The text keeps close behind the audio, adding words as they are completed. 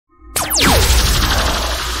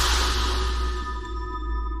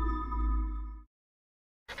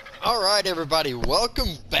Alright everybody, welcome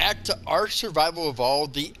back to Ark Survival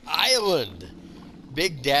Evolved, the island.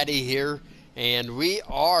 Big Daddy here, and we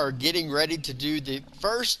are getting ready to do the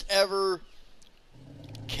first ever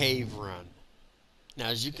cave run. Now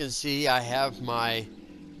as you can see, I have my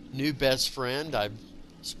new best friend. I've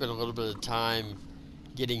spent a little bit of time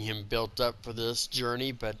getting him built up for this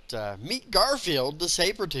journey, but meet Garfield, the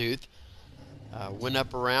saber-tooth. Went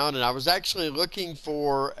up around, and I was actually looking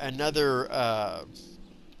for another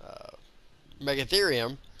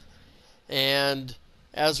Megatherium, and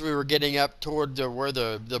as we were getting up toward where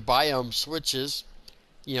the biome switches,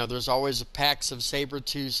 you know, there's always packs of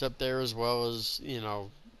saber-tooths up there, as well as, you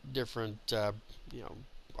know, different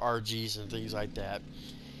RGs and things like that,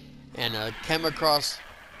 and came across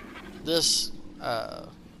this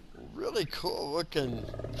really cool looking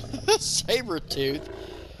saber-tooth,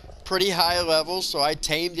 pretty high level. So I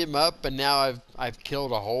tamed him up, and now I've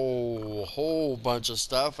killed a whole bunch of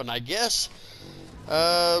stuff. And I guess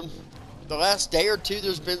the last day or two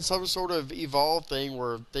there's been some sort of evolve thing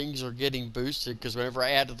where things are getting boosted, because whenever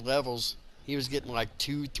I added levels, he was getting like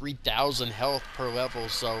 2,000-3,000 health per level.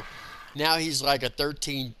 So now he's like a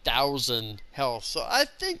 13,000 health. So I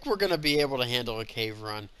think we're gonna be able to handle a cave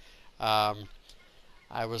run.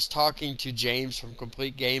 I was talking to James from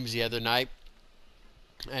Complete Games the other night,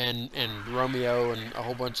 and Romeo and a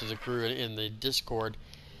whole bunch of the crew in the Discord,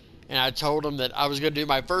 and I told him that I was going to do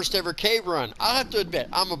my first ever cave run. I have to admit,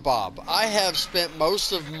 I'm a Bob. I have spent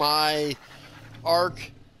most of my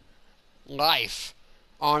Ark life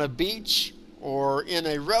on a beach or in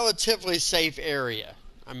a relatively safe area.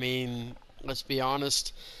 I mean, let's be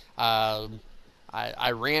honest, I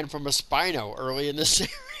ran from a Spino early in this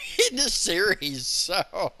series, so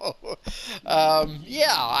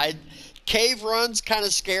yeah, cave runs kind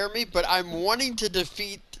of scare me, but I'm wanting to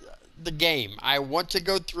defeat the game. I want to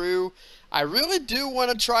go through. I really do want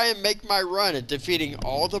to try and make my run at defeating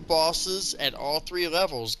all the bosses at all 3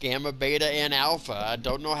 levels, Gamma, Beta, and Alpha. I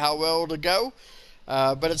don't know how well it'll go,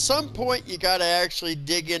 but at some point you got to actually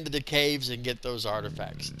dig into the caves and get those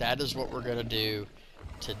artifacts. That is what we're going to do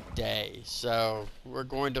today. So we're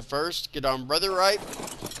going to first get on Brother Right,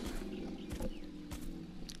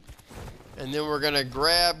 and then we're going to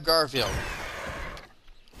grab Garfield.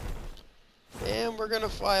 And we're going to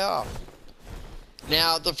fly off.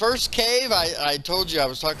 Now, the first cave, I told you, I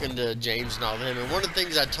was talking to James and all them, and one of the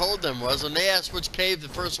things I told them was, when they asked which cave the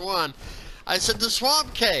first one, I said the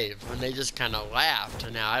swamp cave, and they just kind of laughed.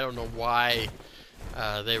 And now, I don't know why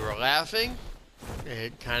they were laughing.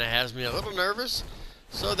 It kind of has me a little nervous.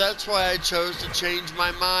 So that's why I chose to change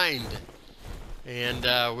my mind.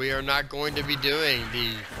 And we are not going to be doing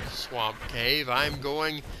the swamp cave. I'm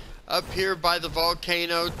going up here by the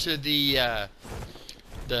volcano to the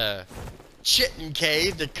Chitin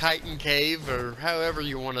Cave, the Chitin Cave, or however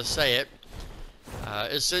you want to say it.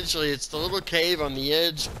 Essentially, it's the little cave on the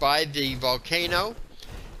edge by the volcano,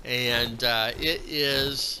 and it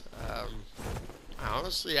is,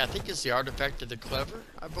 honestly, I think it's the Artifact of the Clever,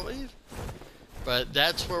 I believe. But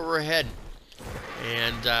that's where we're heading.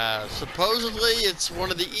 And supposedly it's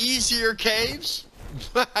one of the easier caves.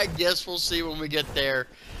 I guess we'll see when we get there.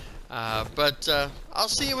 But I'll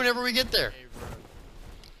see you whenever we get there.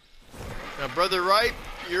 Now, Brother Wright,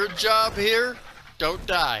 your job here, don't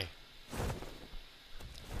die.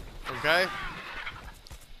 Okay?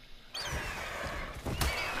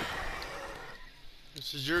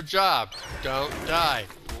 This is your job. Don't die.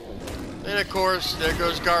 And of course, there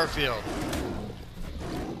goes Garfield.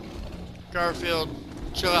 Garfield,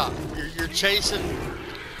 chill out. You're chasing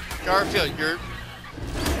Garfield.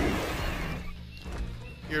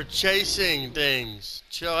 You're chasing things.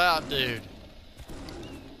 Chill out, dude.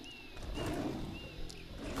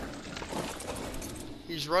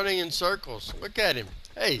 He's running in circles. Look at him.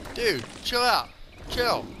 Hey, dude, chill out.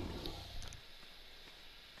 Chill.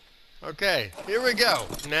 Okay, here we go.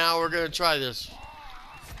 Now we're gonna try this.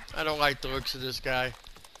 I don't like the looks of this guy.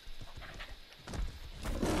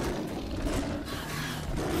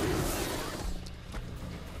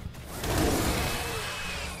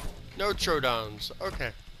 No Trodons.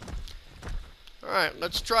 Okay. Alright,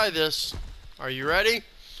 let's try this. Are you ready?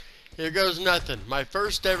 Here goes nothing. My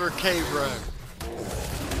first ever cave run.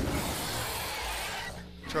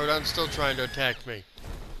 Trodon's still trying to attack me.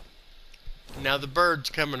 Now the bird's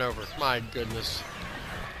coming over. My goodness.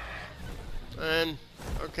 And,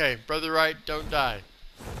 okay, Brother Wright, don't die.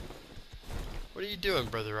 What are you doing,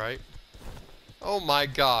 Brother Wright? Oh my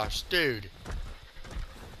gosh, dude.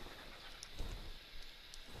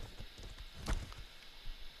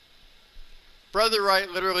 Brother Wright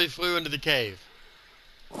literally flew into the cave.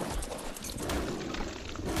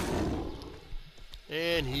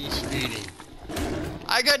 And he's feeding.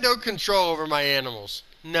 I got no control over my animals.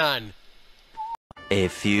 None. A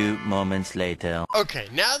few moments later. Okay,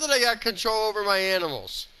 now that I got control over my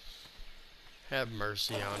animals, have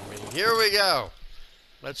mercy on me. Here we go.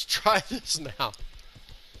 Let's try this now.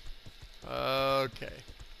 Okay.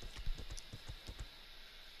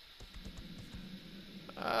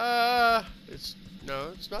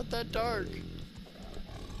 It's not that dark.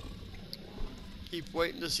 Keep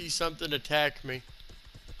waiting to see something attack me.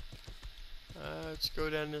 Let's go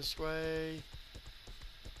down this way.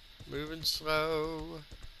 Moving slow.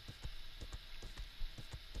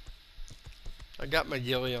 I got my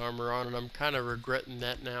ghillie armor on and I'm kind of regretting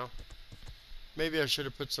that now. Maybe I should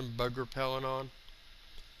have put some bug repellent on.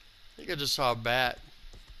 I think I just saw a bat.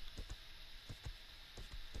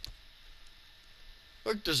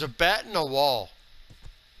 Look, there's a bat in a wall.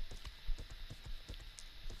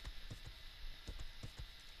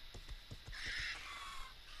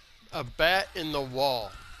 A bat in the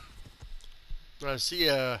wall. I see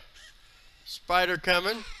a spider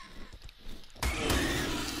coming.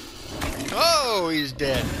 Oh, he's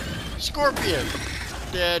dead. Scorpion.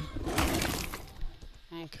 Dead.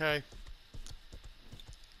 Okay.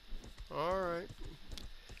 Alright.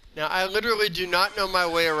 Now, I literally do not know my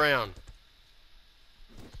way around.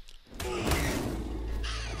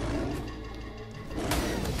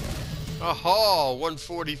 Aha!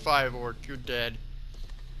 145 orc, you're dead.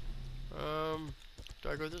 Do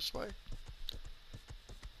I go this way?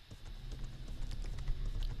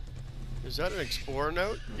 Is that an explorer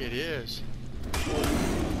note? It is.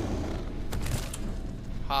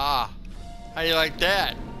 Ha! How you like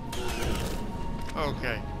that?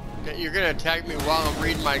 Okay. You're gonna attack me while I'm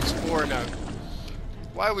reading my explorer note.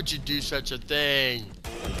 Why would you do such a thing?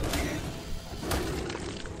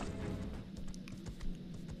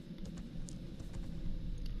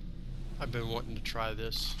 I've been wanting to try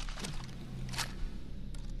this.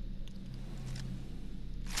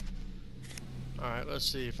 Alright,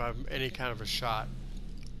 let's see if I'm any kind of a shot.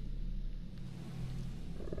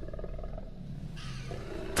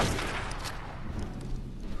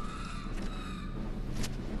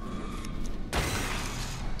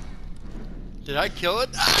 Did I kill it?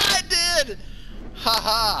 Ah, I did!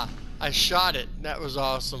 Haha! I shot it. That was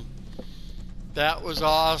awesome. That was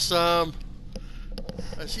awesome.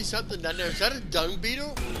 I see something down there. Is that a dung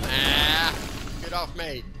beetle? Ah! Get off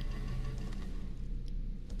me.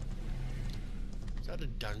 Is that a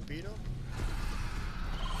dung beetle?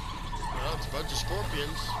 Well, it's a bunch of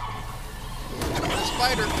scorpions. And a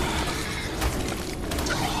spider.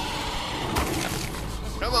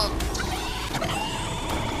 Come on.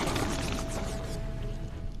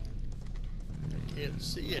 I can't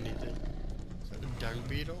see anything. Is that a dung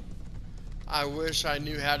beetle? I wish I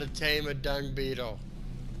knew how to tame a dung beetle.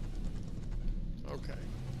 Okay.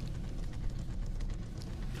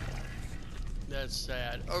 That's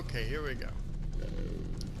sad. Okay, here we go.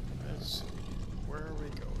 Let's see. Where are we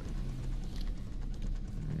going?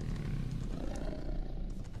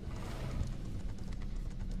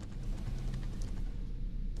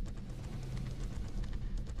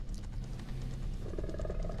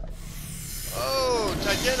 Oh,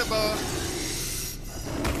 Titanobone!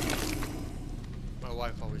 My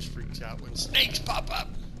wife always freaks out when snakes pop up.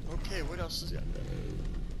 Okay, what else is got?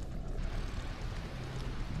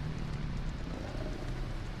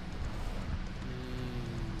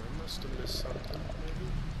 I must have missed something, maybe?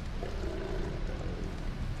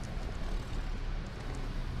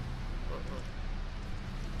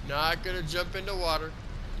 Not gonna jump into water.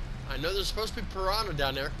 I know there's supposed to be piranha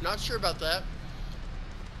down there. Not sure about that.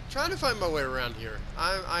 Trying to find my way around here.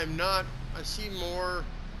 I'm not. I see more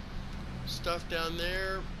stuff down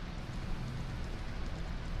there.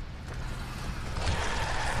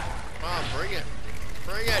 Oh, bring it.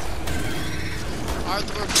 Bring it.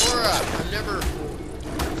 Arthropora. I'm never...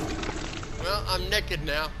 Well, I'm naked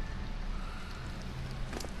now.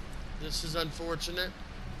 This is unfortunate.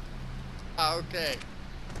 Ah, okay.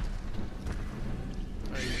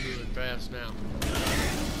 Oh, you're moving fast now.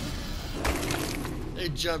 They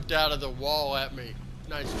jumped out of the wall at me.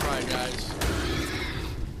 Nice try, guys.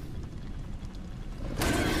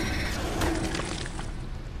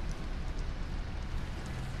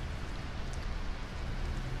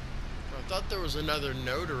 I thought there was another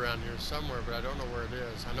node around here somewhere, but I don't know where it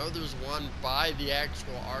is. I know there's one by the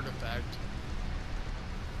actual artifact.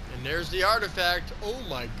 And there's the artifact. Oh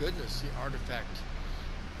my goodness, the artifact.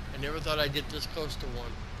 I never thought I'd get this close to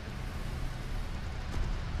one.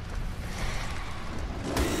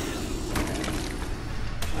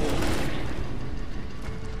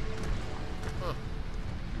 Huh.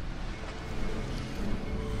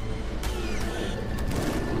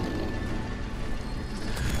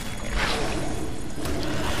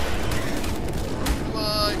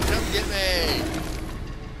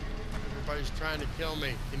 Everybody's trying to kill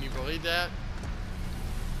me. Can you believe that?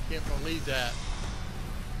 Can't believe that.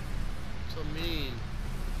 So mean.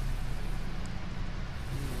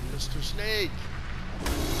 Mr. Snake.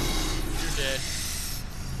 You're dead.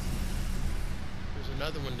 There's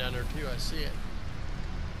another one down there too. I see it.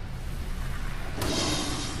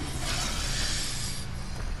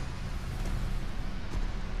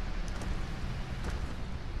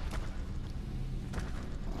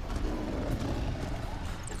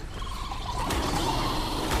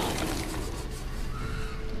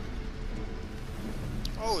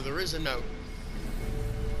 Oh, there is a note.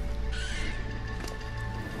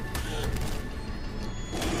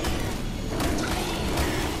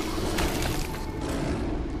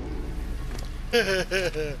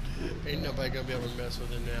 Ain't nobody gonna be able to mess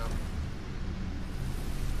with it now.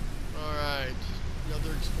 Alright,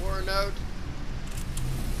 another explorer note.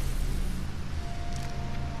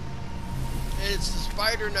 And it's the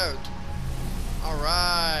spider note.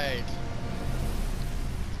 Alright.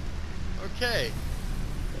 Okay.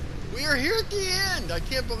 We are here at the end. I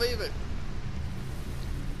can't believe it.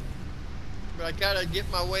 But I gotta get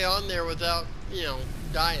my way on there without, you know,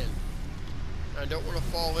 dying. I don't want to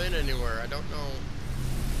fall in anywhere. I don't know.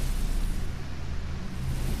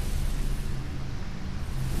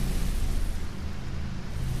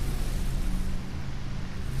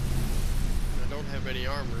 I don't have any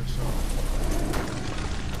armor, so.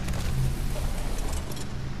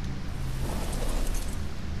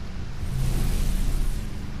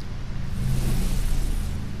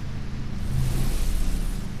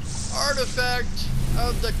 Artifact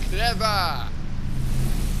of the clever.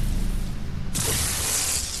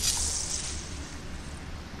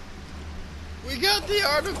 We got the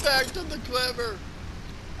artifact of the clever.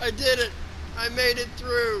 I did it. I made it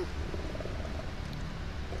through.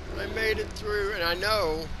 I made it through, and I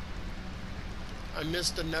know I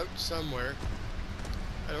missed a note somewhere.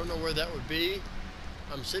 I don't know where that would be.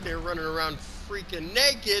 I'm sitting here running around freaking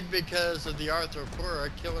naked because of the arthropora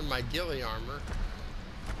killing my ghillie armor.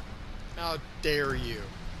 How dare you?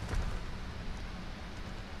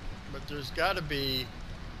 But there's got to be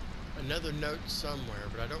another note somewhere,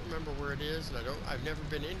 but I don't remember where it is, and I've never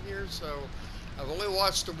been in here, so I've only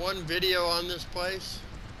watched one video on this place.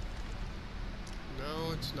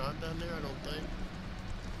 No, it's not down there, I don't think.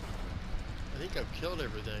 I think I've killed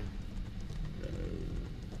everything.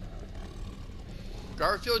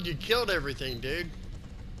 Garfield, you killed everything, dude.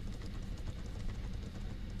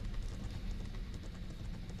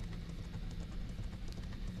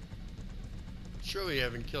 Surely you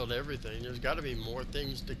haven't killed everything. There's got to be more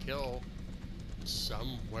things to kill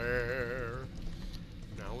somewhere.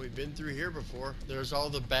 Now, we've been through here before. There's all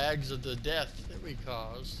the bags of the death that we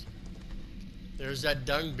caused. There's that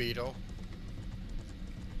dung beetle.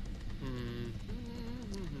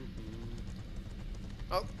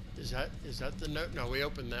 Oh, is that the note? No, we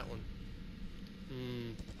opened that one.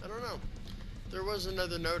 I don't know. There was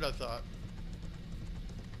another note, I thought.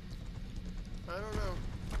 I don't know.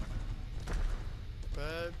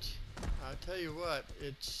 But I tell you what,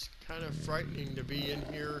 it's kind of frightening to be in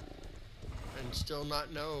here and still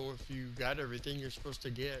not know if you got everything you're supposed to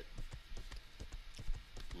get.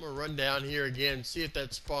 I'm gonna run down here again, see if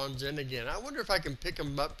that spawns in again. I wonder if I can pick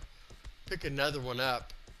them up, pick another one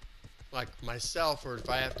up, like myself, or if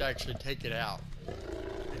I have to actually take it out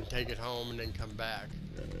and take it home and then come back.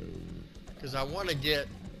 Because I want to get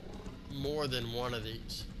more than one of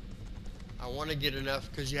these. I want to get enough,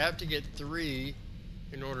 because you have to get 3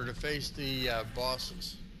 in order to face the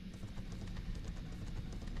bosses.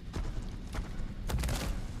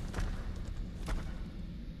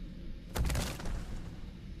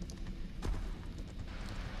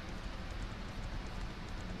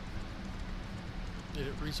 Did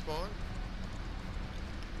it respawn?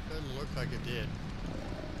 Doesn't look like it did.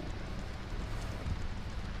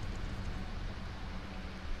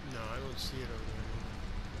 No, I don't see it over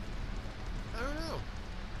there. I don't know.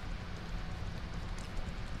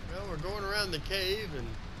 Well, we're going around the cave, and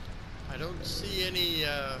I don't see any,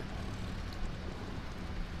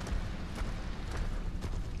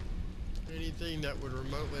 anything that would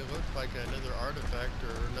remotely look like another artifact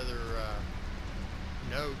or another,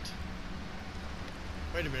 note.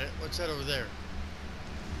 Wait a minute, what's that over there?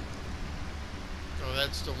 Oh,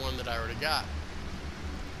 that's the one that I already got.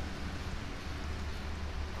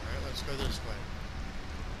 Alright, let's go this way.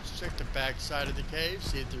 Let's check the back side of the cave,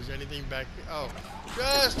 see if there's anything back here. Oh,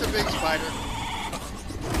 just a big spider.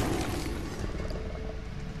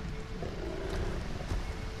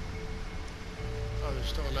 Oh, there's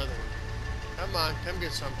still another one. Come on, come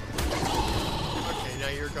get some. Okay, now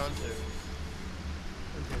you're gone too.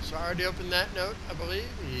 Okay, so I already opened that note, I believe.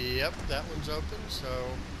 Yep, that one's open, so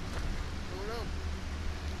I don't know.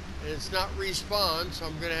 And it's not respawn, so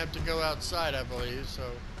I'm gonna have to go outside, I believe. So,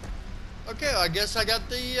 okay, well, I guess I got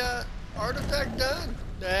the artifact done.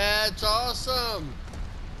 That's awesome.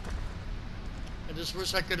 I just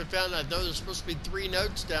wish I could have found. I know there's supposed to be 3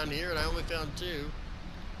 notes down here, and I only found 2.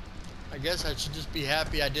 I guess I should just be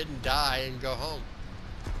happy I didn't die and go home.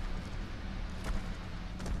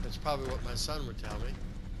 That's probably what my son would tell me.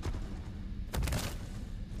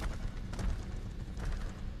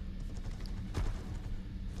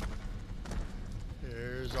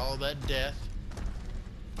 There's all that death.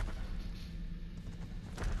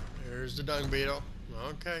 There's the dung beetle.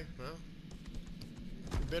 Okay, well.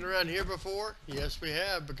 We've been around here before? Yes, we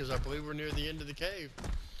have, because I believe we're near the end of the cave.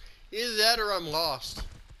 Either that or I'm lost.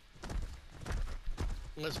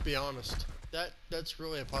 Let's be honest. That's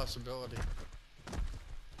really a possibility.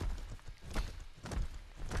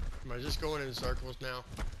 Am I just going in circles now?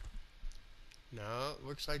 No, it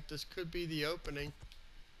looks like this could be the opening.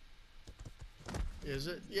 Is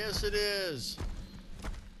it? Yes, it is.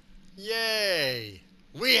 Yay!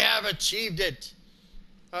 We have achieved it!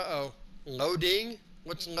 Uh-oh. Loading?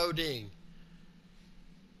 What's loading?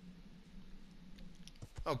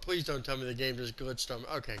 Oh, please don't tell me the game just glitched on me.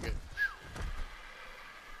 Okay, good.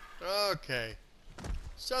 Okay.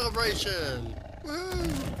 Celebration!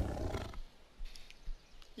 Woohoo!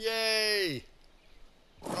 Yay!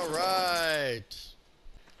 Alright.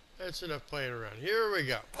 That's enough playing around. Here we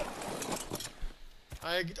go.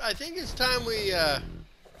 I think it's time we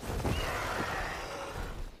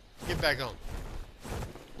get back home.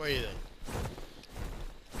 What do you think?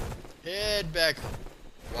 Head back home.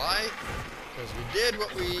 Why? Because we did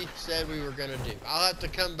what we said we were going to do. I'll have to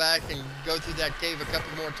come back and go through that cave a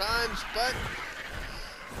couple more times, but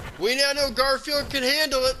we now know Garfield can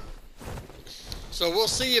handle it. So we'll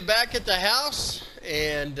see you back at the house,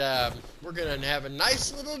 and we're going to have a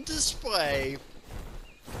nice little display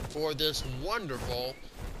for this wonderful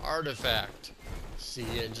artifact. See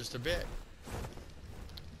you in just a bit.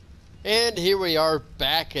 And here we are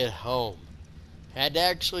back at home. Had to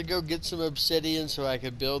actually go get some obsidian so I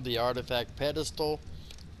could build the artifact pedestal.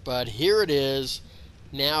 But here it is,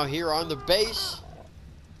 now here on the base.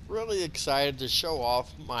 Really excited to show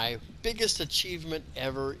off my biggest achievement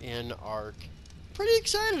ever in Ark. Pretty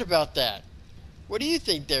excited about that. What do you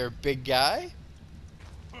think there, big guy?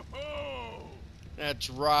 That's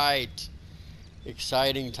right.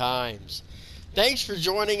 Exciting times. Thanks for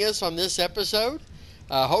joining us on this episode.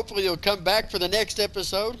 Hopefully you'll come back for the next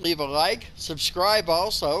episode. Leave a like, subscribe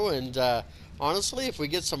also, and honestly, if we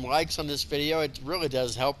get some likes on this video, it really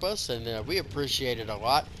does help us, and we appreciate it a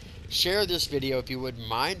lot. Share this video if you wouldn't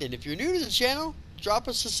mind, and if you're new to the channel, drop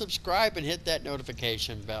us a subscribe and hit that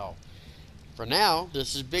notification bell. For now,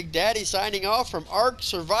 this is Big Daddy signing off from Ark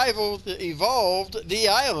Survival Evolved, the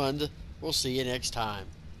island. We'll see you next time.